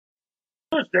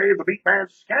is Dave, the MeatMan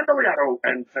Scandaliato,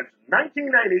 and since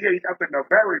 1998, I've been a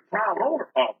very proud owner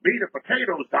of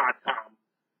MeatAndPotatoes.com.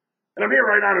 And I'm here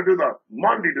right now to do the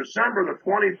Monday, December the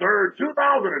 23rd,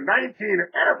 2019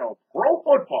 NFL Pro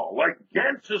Football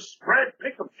Against the Spread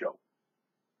Pick'em Show.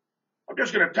 I'm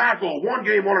just going to tackle one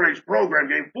game, one of these program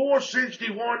game,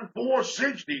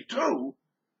 461-462.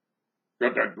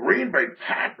 Got the Green Bay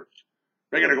Packers.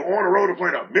 They're going to go on the road to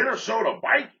play the Minnesota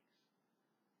Vikings.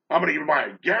 I'm going to give you my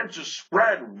against the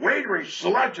spread wagering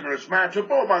selection in this matchup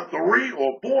for about 3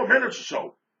 or 4 minutes or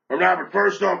so. But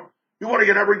first up, you want to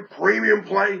get every premium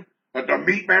play that the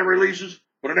MeatMan releases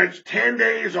for the next 10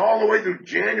 days all the way through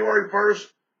January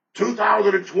 1st,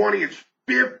 2020. It's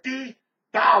 $50.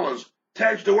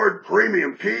 Text the word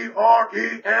premium, Premium,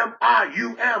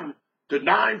 to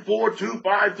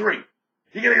 94253.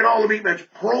 You're going to get all the MeatMan's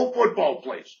pro football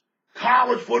plays,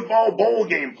 college football bowl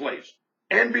game plays,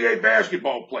 NBA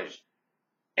basketball plays,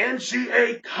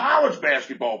 NCAA college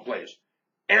basketball plays,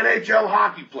 NHL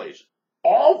hockey plays.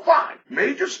 All 5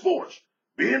 major sports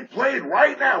being played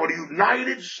right now in the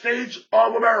United States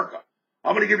of America.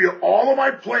 I'm going to give you all of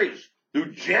my plays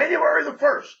through January the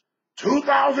 1st,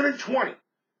 2020.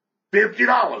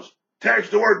 $50.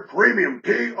 Text the word premium,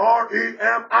 Premium,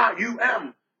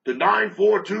 to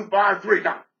 94253.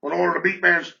 Now, in order to beat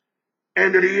MeatMan's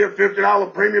end of the year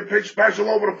 $50 premium pick special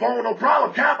over the phone, no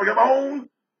problem, Cap. I got my own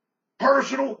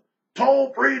personal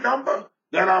toll-free number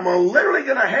that I'm literally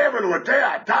going to have until the day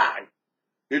I die.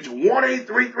 It's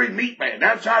 1-833-MeatMan.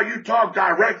 That's how you talk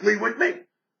directly with me.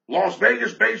 Las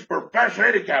Vegas-based professional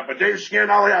handicapper Dave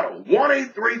Scandaliato.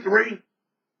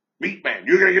 1-833-MeatMan.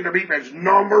 You're going to get the MeatMan's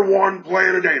number one play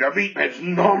of the day. The MeatMan's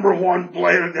number one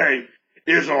play of the day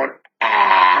is on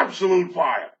absolute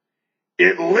fire.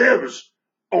 It lives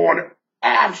on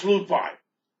absolute fire.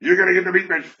 You're going to get the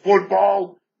MeatMan's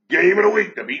football game of the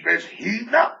week. The MeatMan's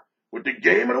heating up with the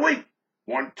game of the week.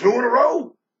 1, 2 in a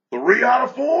row. 3 out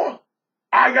of 4.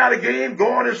 I got a game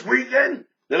going this weekend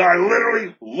that I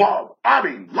literally love. I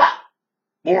mean, love.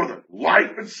 More than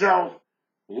life itself.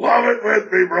 Love it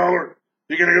with me, brother.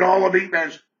 You're going to get all the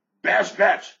MeatMan's best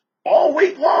bets all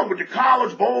week long with the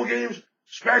college bowl games,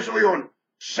 especially on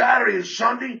Saturday and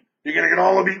Sunday. You're going to get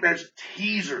all the MeatMan's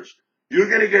teasers. You're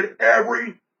going to get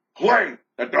every play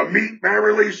that the MeatMan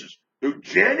releases through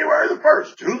January the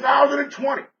 1st,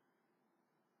 2020.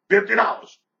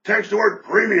 $50. Text the word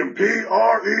premium, Premium,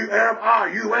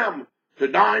 to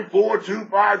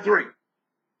 94253.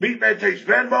 MeatMan takes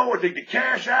Venmo, and take the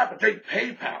Cash App, and take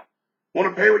PayPal. Want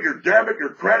to pay with your debit,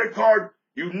 your credit card?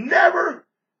 You never,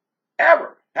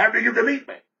 ever have to give the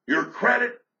MeatMan your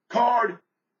credit card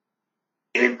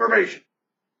information.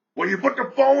 When you put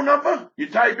the phone number, you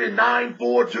type in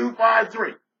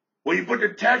 94253. When you put the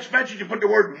text message, you put the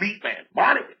word MeatMan.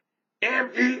 Monica,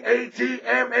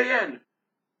 MEATMAN.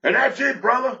 And that's it,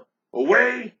 brother.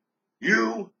 Away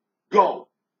you go.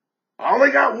 I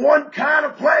only got one kind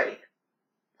of play.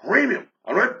 Premium.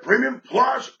 I read Premium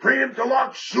Plus, Premium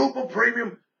Deluxe, Super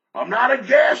Premium. I'm not a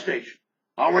gas station.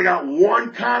 I only got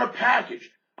one kind of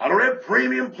package. I don't have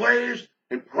premium plays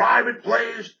and private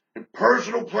plays and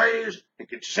personal plays and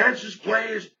consensus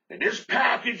plays and this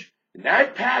package and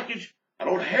that package. I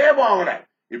don't have all of that.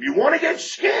 If you want to get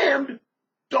scammed,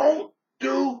 don't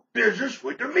do business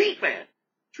with the MeatMan.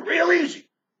 It's real easy.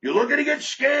 You're looking to get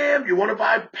scammed, you want to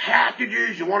buy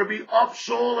packages, you want to be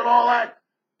upsold and all that.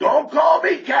 Don't call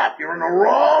me, Cap. You're in the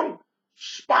wrong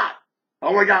spot. I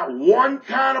only got one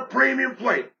kind of premium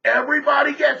play.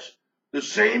 Everybody gets the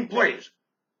same plays.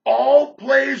 All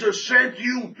plays are sent to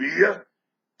you via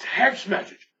text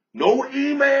message. No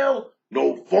email,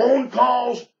 no phone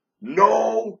calls,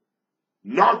 no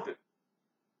nothing.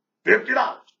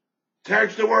 $50.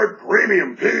 Text the word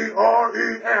premium, Premium,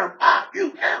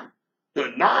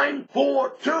 to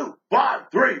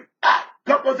 94253.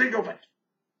 Couple of things go fast.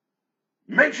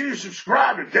 Make sure you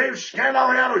subscribe to Dave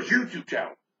Scandaliato's YouTube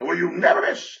channel. And when you never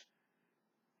miss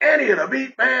any of the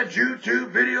MeatMan's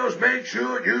YouTube videos, make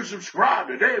sure you subscribe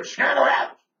to Dave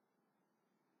Scandaliato's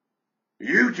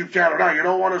YouTube channel. Now, you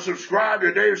don't want to subscribe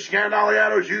to Dave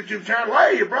Scandaliato's YouTube channel?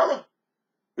 Hey, brother.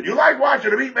 But you like watching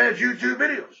the MeatMan's YouTube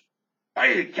videos?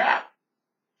 Hey, Cap.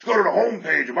 Let's go to the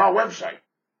homepage of my website,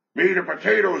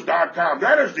 MeatAndPotatoes.com.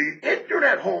 That is the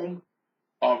internet home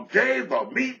of Dave the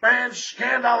MeatMan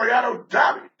Scandaliato,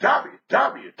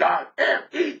 www.meatpotatoes.com.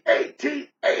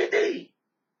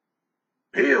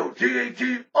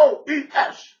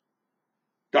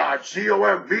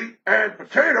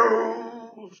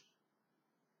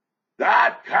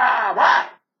 MeatAndPotatoes.com.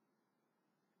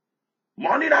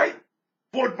 Monday night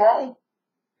football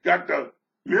got the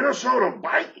Minnesota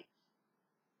Vikings.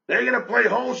 They're going to play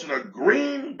host to the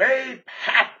Green Bay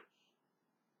Packers.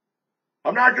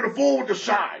 I'm not going to fool with the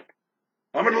side.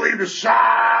 I'm going to leave the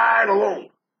side alone.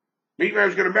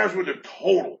 MeatMan's going to mess with the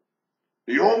total.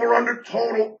 The over-under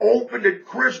total opened at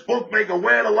Chris Bookmaker,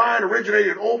 where the line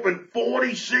originated, opened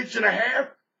 46.5.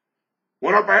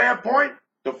 Went up a half point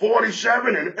to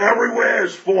 47, and everywhere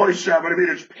is 47. I mean,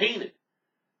 it's painted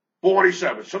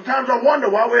 47. Sometimes I wonder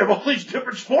why we have all these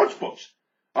different sports books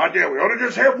out there. We ought to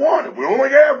just have one. If we only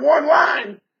have one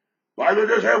line, why don't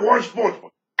we just have one sports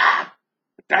book?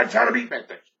 That's how the MeatMan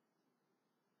thinks.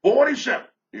 47.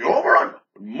 The over-under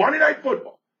Monday Night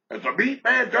Football, as the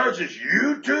MeatMan does his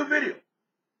YouTube video,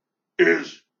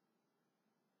 is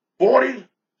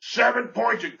 47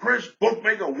 points at Chris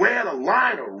Bookmaker, where the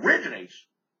line originates.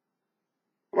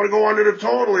 I'm going to go under the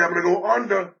total. I'm going to go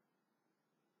under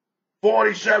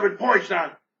 47 points.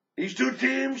 Now, these two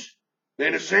teams, they're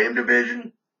in the same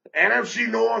division, the NFC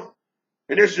North,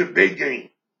 and this is a big game.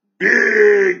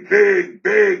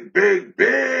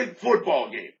 Big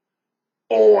football game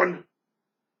on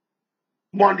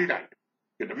Monday night.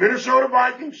 Get the Minnesota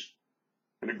Vikings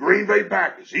and the Green Bay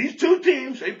Packers. These two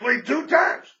teams, they play 2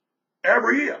 times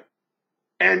every year.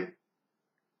 And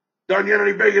doesn't get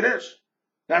any bigger than this.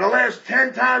 Now, the last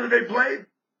 10 times that they played,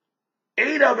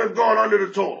 8 of them have gone under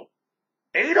the total.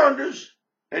 8 unders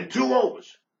and 2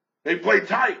 overs. They play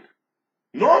tight.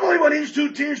 Normally, when these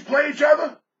two teams play each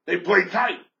other, they play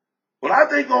tight. But I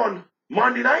think on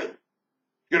Monday night,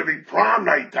 it's going to be prom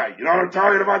night tight. You know what I'm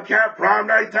talking about, Cap? Prom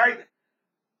night tight?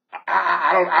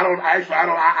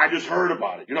 I just heard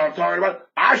about it. You know what I'm talking about?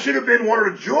 I should have been one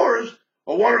of the jurors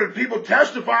or one of the people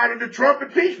testifying in the Trump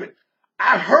impeachment.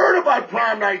 I heard about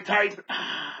prom night tight, but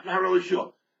I'm not really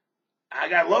sure. I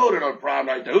got loaded on prom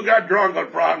night. Who got drunk on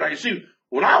prom night? See,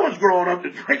 when I was growing up, the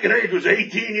drinking age was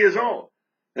 18 years old.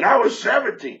 And I was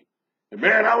 17. And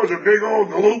man, I was a big old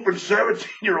glooping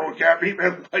 17-year-old Cap. He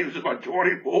was about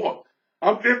 24.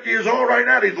 I'm 50 years old right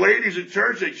now. These ladies in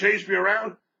church, they chase me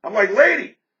around. I'm like,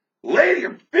 lady,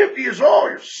 I'm 50 years old.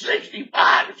 You're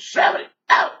 65, you're 70.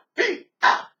 Out, feet,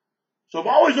 out. So I've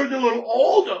always looked a little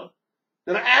older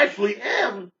than I actually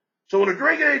am. So when the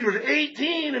drinking age was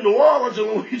 18 in New Orleans and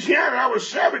Louisiana, I was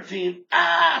 17.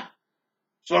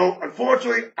 So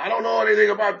unfortunately, I don't know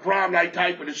anything about prom night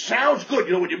tight, but it sounds good.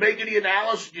 You know, when you make any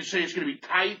analysis, you say it's going to be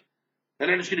tight, and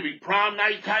then it's going to be prom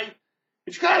night tight.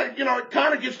 It's kind of, it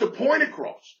kind of gets the point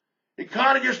across. And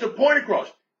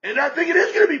I think it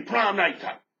is going to be prom night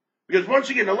tight. Because once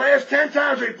again, the last 10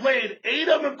 times they played, 8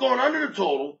 of them have gone under the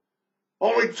total.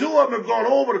 Only 2 of them have gone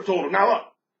over the total. Now look,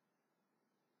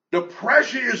 the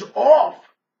pressure is off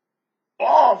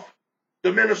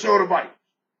the Minnesota Vikings.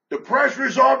 The pressure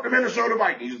is off the Minnesota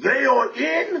Vikings. They are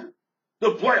in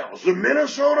the playoffs. The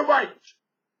Minnesota Vikings,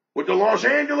 with the Los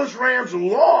Angeles Rams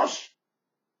loss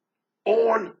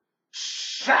on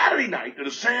Saturday night to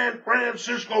the San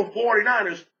Francisco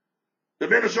 49ers, the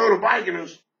Minnesota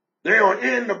Vikings, they are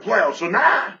in the playoffs. So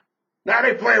now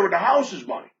they play with the house's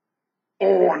money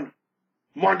on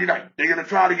Monday night. They're going to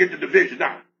try to get the division.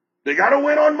 Now, they got to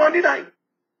win on Monday night.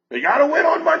 The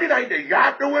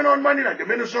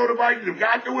Minnesota Vikings have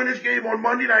got to win this game on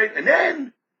Monday night. And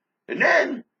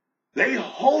then they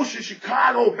host the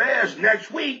Chicago Bears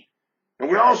next week. And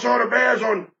we all saw the Bears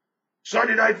on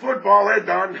Sunday Night Football. They're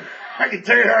done. I can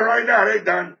tell you that right now. They're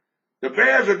done. The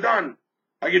Bears are done.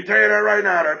 I can tell you that right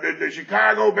now. The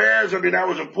Chicago Bears, I mean, that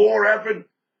was a poor effort.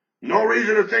 No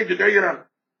reason to think that they're going to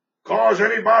cause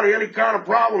anybody any kind of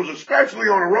problems, especially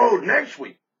on the road next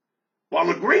week. While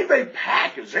the Green Bay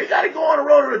Packers, they got to go on the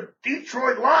road to the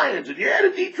Detroit Lions. And yeah,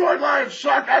 the Detroit Lions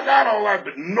suck. I got all that.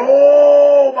 But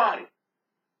nobody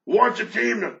wants a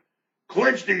team to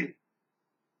clinch the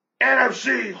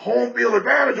NFC home field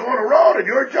advantage on the road in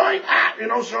your joint.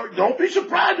 So don't be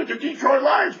surprised if the Detroit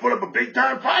Lions put up a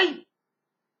big-time fight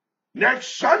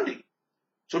next Sunday.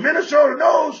 So Minnesota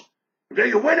knows if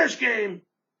they can win this game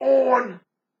on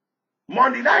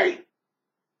Monday night,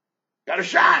 got a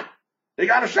shot. They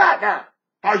got a shot now.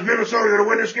 How's Minnesota going to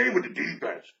win this game? With the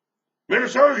defense.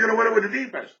 Minnesota's going to win it with the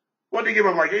defense. What, they give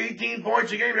them like 18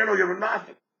 points a game? They don't give them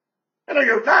nothing. They don't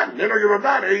give them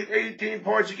nothing. 18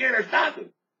 points a game, that's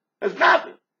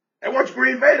nothing. And what's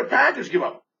Green Bay? The Packers give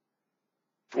up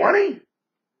 20?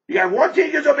 You got one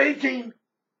team gives up 18.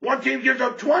 One team gives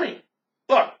up 20.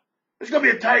 Look, it's going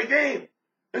to be a tight game.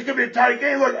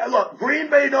 Look, Green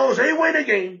Bay knows they win a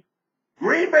game.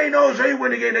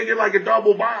 They get like a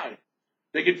double bye.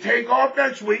 They can take off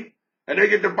next week, and they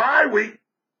get the bye week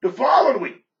the following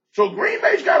week. So Green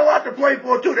Bay's got a lot to play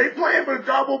for, too. They're playing for the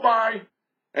double bye.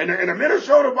 And the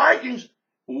Minnesota Vikings,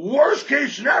 worst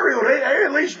case scenario, they're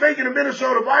at least making the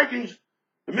Minnesota Vikings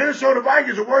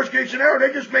a worst case scenario.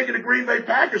 They're just making the Green Bay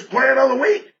Packers play another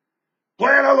week.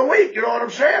 play another week. You know what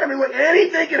I'm saying? I mean, look,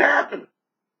 anything can happen.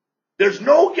 There's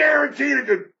no guarantee that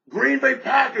the Green Bay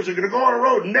Packers are going to go on the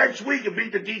road next week and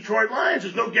beat the Detroit Lions.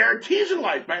 There's no guarantees in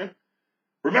life, man.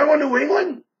 Remember New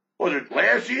England? Was it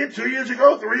last year, 2 years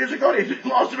ago, 3 years ago? They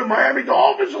lost to the Miami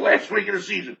Dolphins the last week of the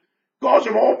season. Caused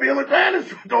them home field advantage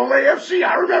to the AFC.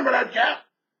 I remember that, Cap.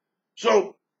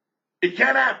 So, it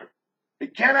can happen.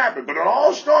 It can happen. But it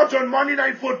all starts on Monday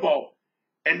Night Football.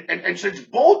 And since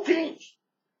both teams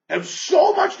have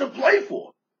so much to play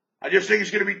for, I just think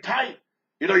it's going to be tight.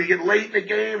 You know, you get late in the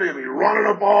game, they're going to be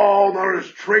running the ball, none of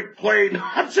this trick play,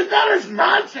 none of this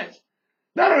nonsense.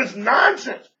 None of this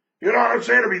nonsense. You know what I'm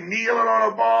saying? They'll be kneeling on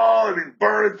the ball, they'll be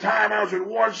burning timeouts with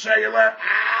 1 second left.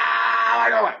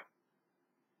 Like all that.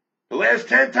 The last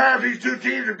 10 times these two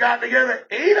teams have gotten together,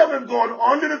 8 of them going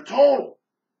under the total.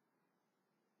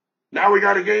 Now we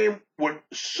got a game with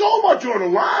so much on the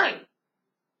line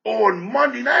on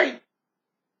Monday night.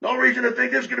 No reason to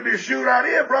think this is going to be a shootout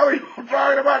here, brother. I'm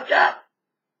talking about Cap.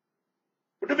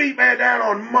 Put the MeatMan down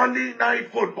on Monday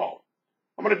Night Football.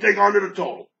 I'm going to take under the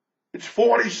total. It's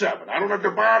 47. I don't have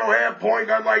to buy no half point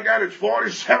gun like that. It's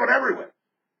 47 everywhere.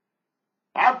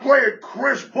 I play a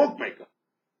Chris bookmaker.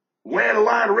 Where the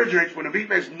line originates when the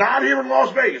MeatMan's not here in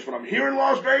Las Vegas. When I'm here in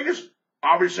Las Vegas,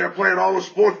 obviously I'm playing all the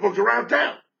sports books around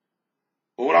town.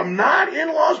 But when I'm not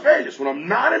in Las Vegas, when I'm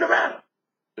not in Nevada,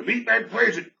 the MeatMan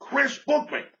plays at Chris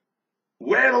bookmaker.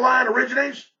 Where the line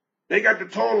originates, they got the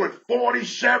total at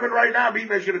 47 right now.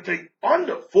 MeatMan's going to take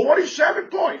under 47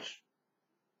 points.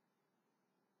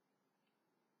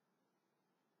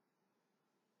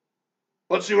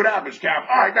 Let's see what happens, Cap.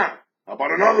 All right, now, how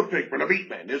about another pick for the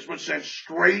MeatMan? This was sent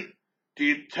straight to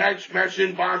your text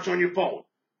message inbox on your phone.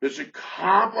 This is a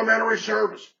complimentary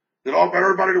service that I'll bet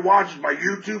everybody that watches my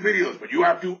YouTube videos, but you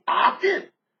have to opt in.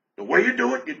 The way you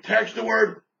do it, you text the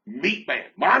word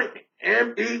MeatMan, MEATMAN,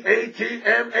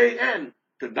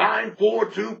 to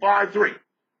 94253.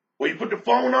 When you put the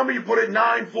phone number, you put it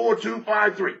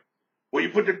 94253. When you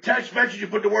put the text message, you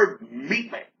put the word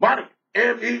MeatMan,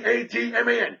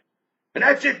 MEATMAN. And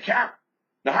that's it, Cap.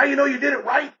 Now, how you know you did it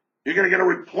right? You're going to get a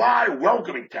reply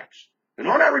welcoming text. And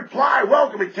on that reply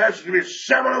welcoming text is going to be a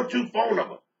 702 phone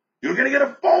number. You're going to get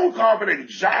a phone call for the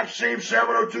exact same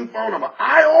 702 phone number.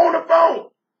 I own a phone.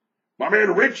 My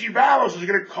man Richie Vallis is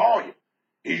going to call you.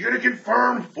 He's going to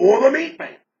confirm for the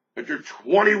MeatMan that you're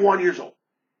 21 years old.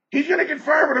 He's going to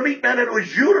confirm for the MeatMan that it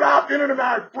was you that opted into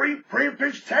my free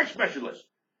pre-pitch text message list.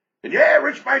 And yeah,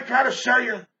 Rich might try to sell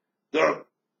you the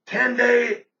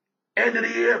 10-day end of the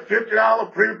year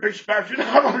 $50 premium pitch special.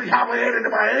 I'm not obligated to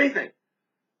buy anything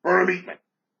for a MeatMan.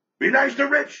 Be nice to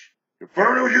Rich.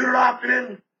 Confirm it was you that opted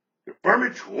in. Confirm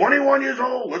you're 21 years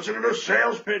old. Listen to the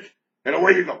sales pitch. And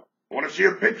away you go. Want to see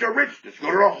a picture of Rich? Just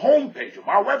go to the homepage of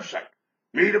our website,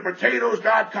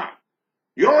 meatandpotatoes.com.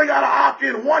 You only got to opt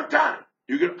in one time.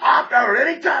 You can opt out at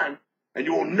any time, and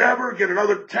you will never get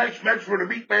another text message from the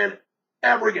MeatMan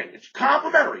ever again. It's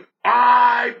complimentary.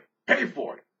 I pay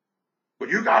for it. But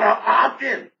you got to opt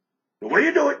in. The way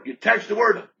you do it, you text the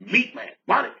word MeatMan,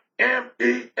 money,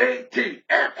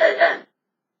 MEATMAN,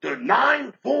 to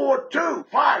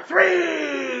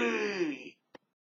 94253.